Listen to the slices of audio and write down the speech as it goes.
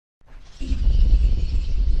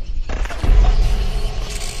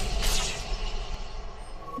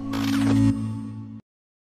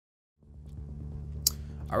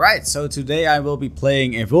Alright, so today I will be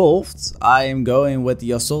playing Evolved. I am going with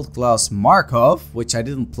the assault class Markov, which I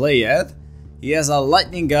didn't play yet. He has a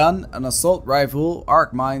lightning gun, an assault rifle,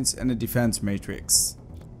 arc mines and a defense matrix.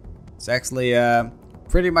 It's actually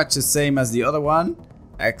pretty much the same as the other one,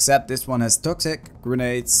 except this one has toxic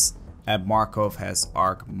grenades and Markov has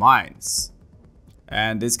arc mines.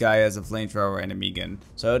 And this guy has a flamethrower and a minigun.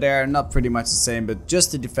 So they're not pretty much the same, but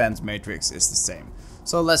just the defense matrix is the same.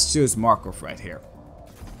 So let's choose Markov right here.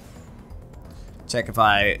 Check if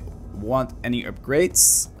I want any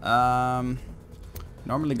upgrades.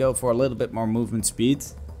 Normally go for a little bit more movement speed.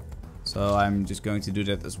 So I'm just going to do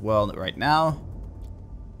that as well right now.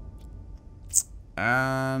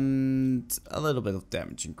 And a little bit of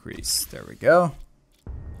damage increase. There we go.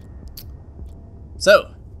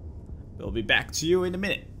 So, we'll be back to you in a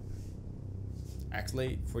minute.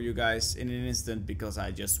 Actually, for you guys in an instant, because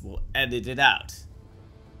I just will edit it out.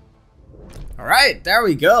 Alright, there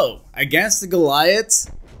we go. Against the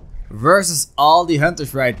Goliath versus all the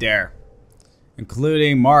hunters right there.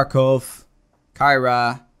 Including Markov,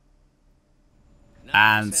 Kyra,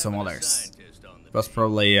 and some others. Plus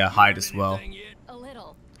probably Hyde as well. A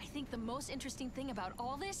little. I think the most interesting thing about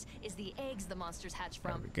all this is the eggs the monsters hatch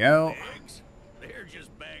from. There we go. Eggs? They're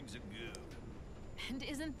just bags of goo. And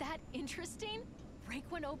isn't that interesting? Break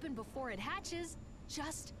one open before it hatches.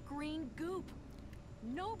 Just green goop.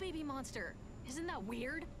 No baby monster. Isn't that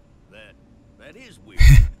weird? That is weird.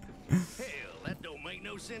 Hell, that don't make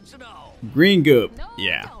no sense at all. Green goop. No,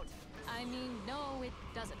 Yeah. it don't. I mean, no, it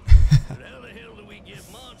doesn't. But how the hell do we get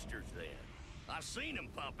monsters then? I seen them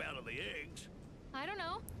pop out of the eggs. I don't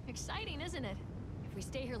know. Exciting, isn't it? If we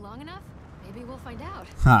stay here long enough, maybe we'll find out.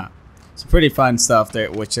 Huh. Some pretty fun stuff there,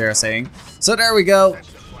 which they're saying. So there we go.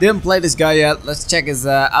 Didn't play this guy yet. Let's check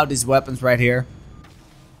out his weapons right here.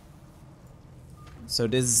 So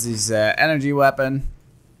this is his energy weapon.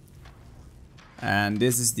 And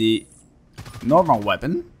this is the normal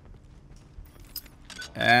weapon.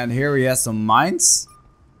 And here he has some mines,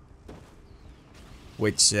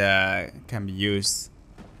 which can be used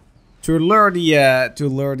to lure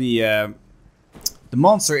the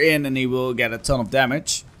monster in, and he will get a ton of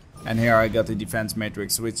damage. And here I got the defense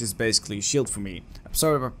matrix, which is basically a shield for me.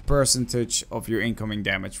 Absorb a percentage of your incoming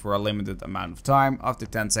damage for a limited amount of time. After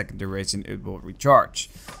 10-second duration, it will recharge.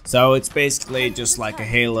 So it's basically just like a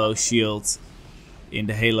Halo shield in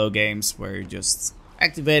the Halo games, where you just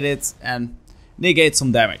activate it and negate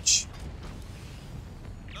some damage.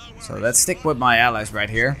 So let's stick with my allies right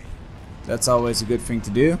here. That's always a good thing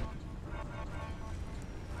to do.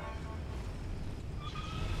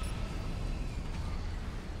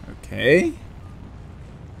 Okay.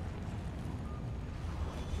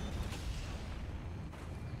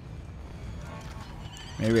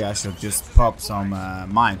 Maybe I should just pop some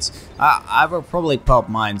mines. I will probably pop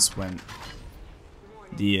mines when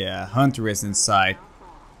the hunter is inside.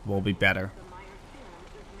 Will be better.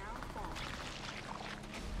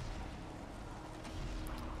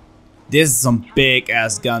 This is some big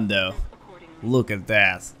ass gun though. Look at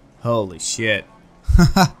that. Holy shit.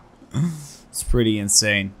 It's pretty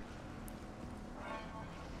insane.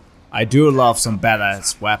 I do love some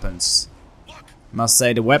badass weapons. Must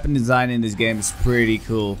say the weapon design in this game is pretty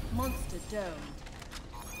cool.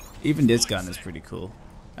 Even this gun is pretty cool.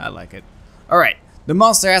 I like it. Alright, the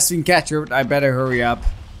monster has been captured. I better hurry up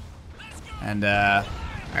and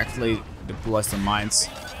actually deploy some mines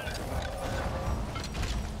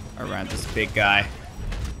around this big guy.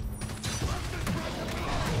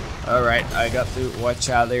 Alright, I got to watch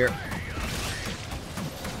out here.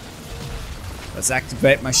 Let's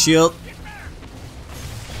activate my shield.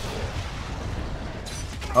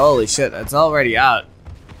 Holy shit, it's already out.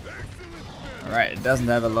 Alright, it doesn't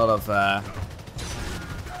have a lot of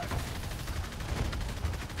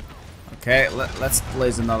okay, let's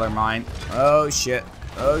place another mine. Oh shit.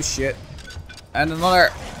 Oh shit. And another.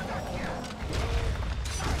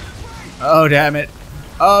 Oh damn it.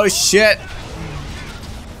 Oh shit.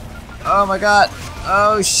 Oh my god.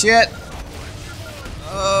 Oh shit.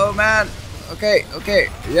 Oh man. Okay, okay.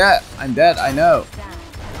 Yeah, I'm dead, I know.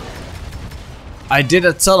 I did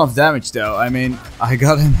a ton of damage though. I mean, I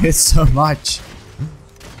got him hit so much.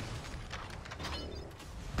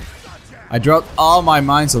 I dropped all my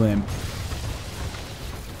mines on him.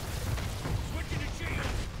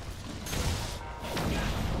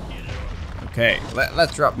 Okay,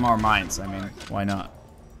 let's drop more mines. I mean, why not?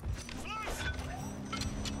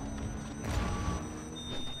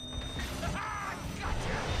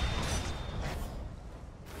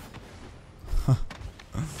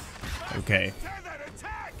 Okay.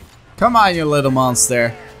 Come on, you little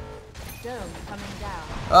monster.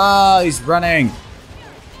 Oh, he's running.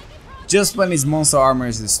 Just when his monster armor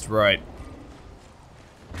is destroyed.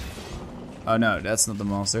 Oh no, that's not the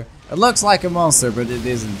monster. It looks like a monster, but it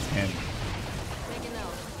isn't him.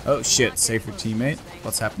 Oh shit, save your teammate.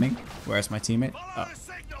 What's happening? Where's my teammate? Oh,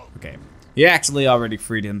 okay. He actually already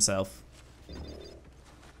freed himself.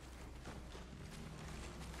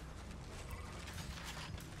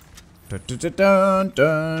 Dun, dun, dun, dun,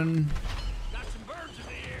 dun.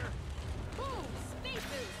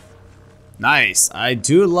 Nice. I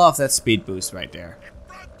do love that speed boost right there.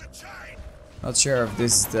 Not sure if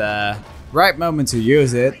this is the right moment to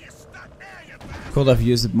use it. Could have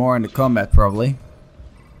used it more in the combat probably.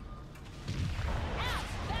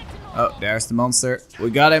 Oh, there's the monster. We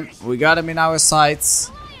got him. We got him in our sights.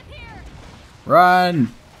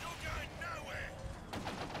 Run!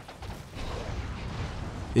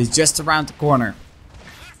 He's just around the corner.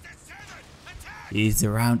 He's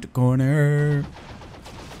around the corner.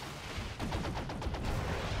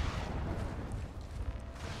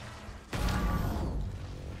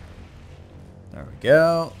 There we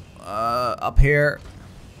go. Up here.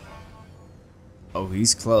 Oh,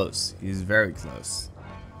 he's close. He's very close.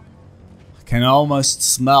 I can almost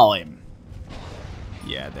smell him.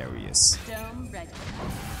 Yeah, there he is.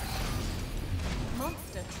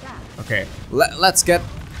 Okay, let's get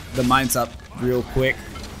the mines up real quick.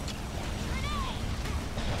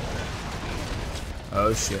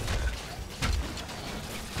 Oh shit.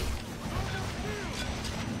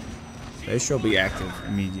 They should be active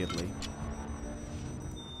immediately.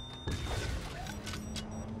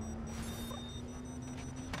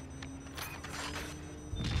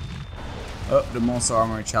 Oh, the monster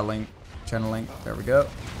armor channeling. There we go.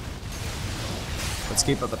 Let's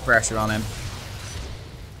keep up the pressure on him.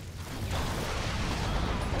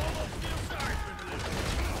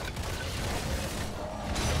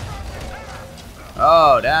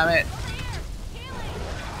 Oh, damn it.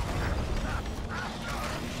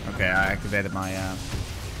 Okay, I activated my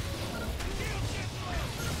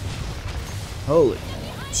Holy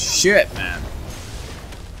shit, man.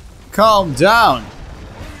 Calm down.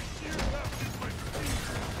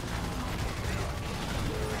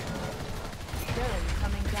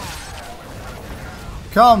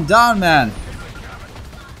 Calm down, man.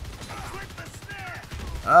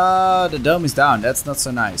 The dome is down. That's not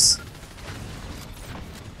so nice.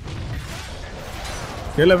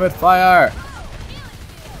 Kill him with fire.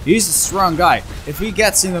 He's a strong guy. If he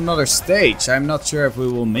gets in another stage, I'm not sure if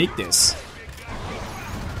we will make this.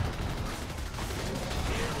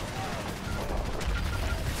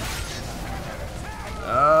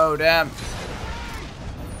 Oh, damn.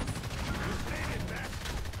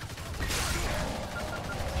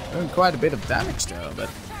 Doing quite a bit of damage though, but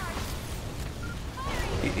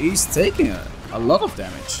he's taking a lot of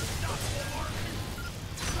damage.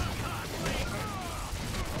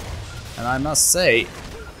 And I must say,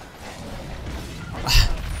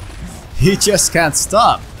 he just can't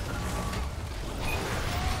stop.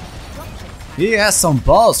 He has some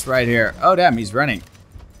balls right here. Oh damn, he's running.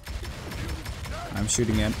 I'm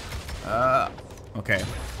shooting him. Okay.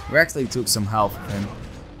 We actually took some health from him.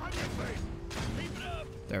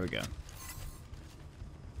 There we go.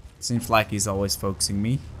 Seems like he's always focusing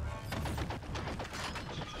me.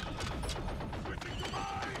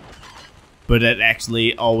 But that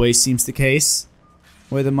actually always seems the case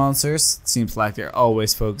with the monsters. It seems like they're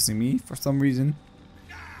always focusing me for some reason.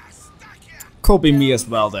 Could be me as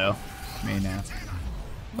well though. May now.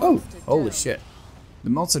 Oh, holy shit. The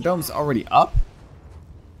monster dome is already up?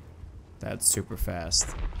 That's super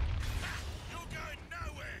fast.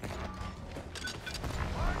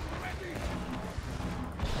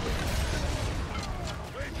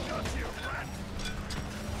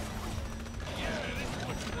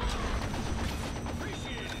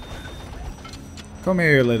 Come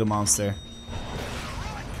here, you little monster.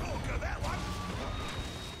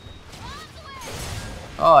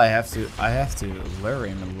 Oh, I have to lure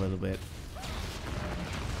him a little bit.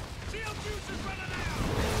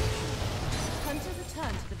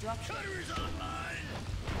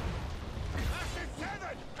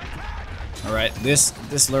 All right,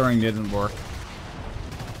 this luring didn't work.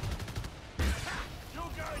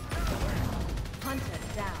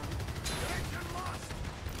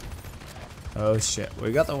 Oh shit,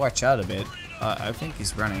 we got to watch out a bit. I think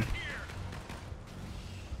he's running.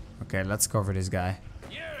 Okay, let's cover this guy.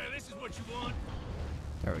 Yeah, this is what you want.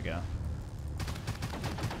 There we go.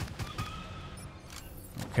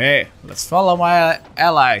 Okay, let's follow my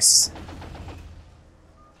allies.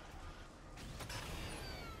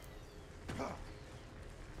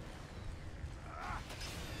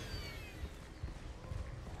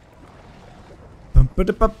 Bum, ba,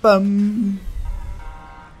 da, ba, bum.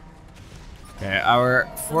 our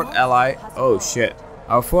fourth ally. Oh shit.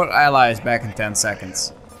 Our fourth ally is back in 10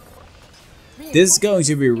 seconds. This is going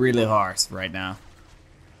to be really hard right now.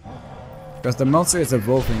 Because the monster is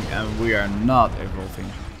evolving and we are not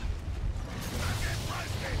evolving.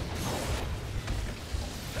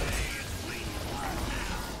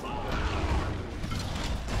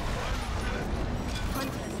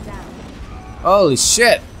 Holy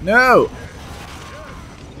shit! No!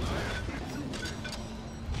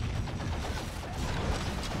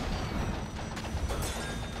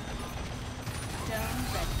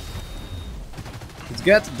 Let's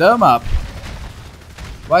get the dome up.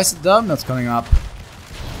 Why is the dome not coming up?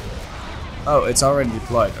 Oh, it's already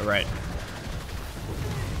deployed. Alright.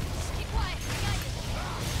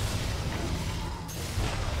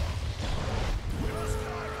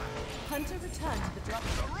 Hunter returned to the drop.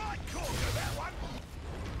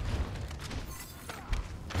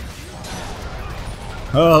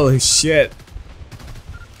 Holy shit.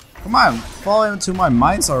 Come on, fall into my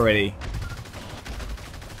mines already.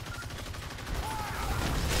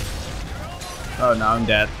 Oh, now I'm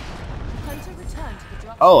dead. Hunter returned to the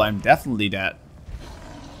drop. Oh, I'm definitely dead.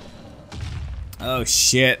 Oh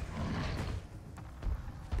shit.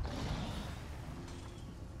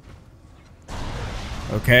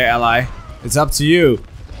 Okay, ally. It's up to you.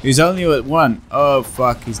 He's only at 1. Oh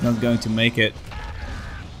fuck, he's not going to make it.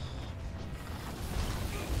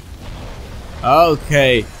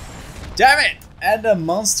 Okay. Damn it! And the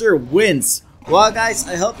monster wins. Well guys,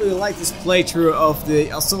 I hope you liked this playthrough of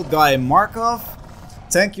the assault guy Markov.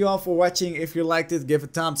 Thank you all for watching. If you liked it, give a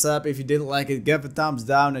thumbs up. If you didn't like it, give a thumbs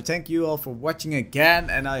down. And thank you all for watching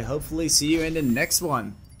again. And I hopefully see you in the next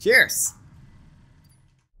one. Cheers!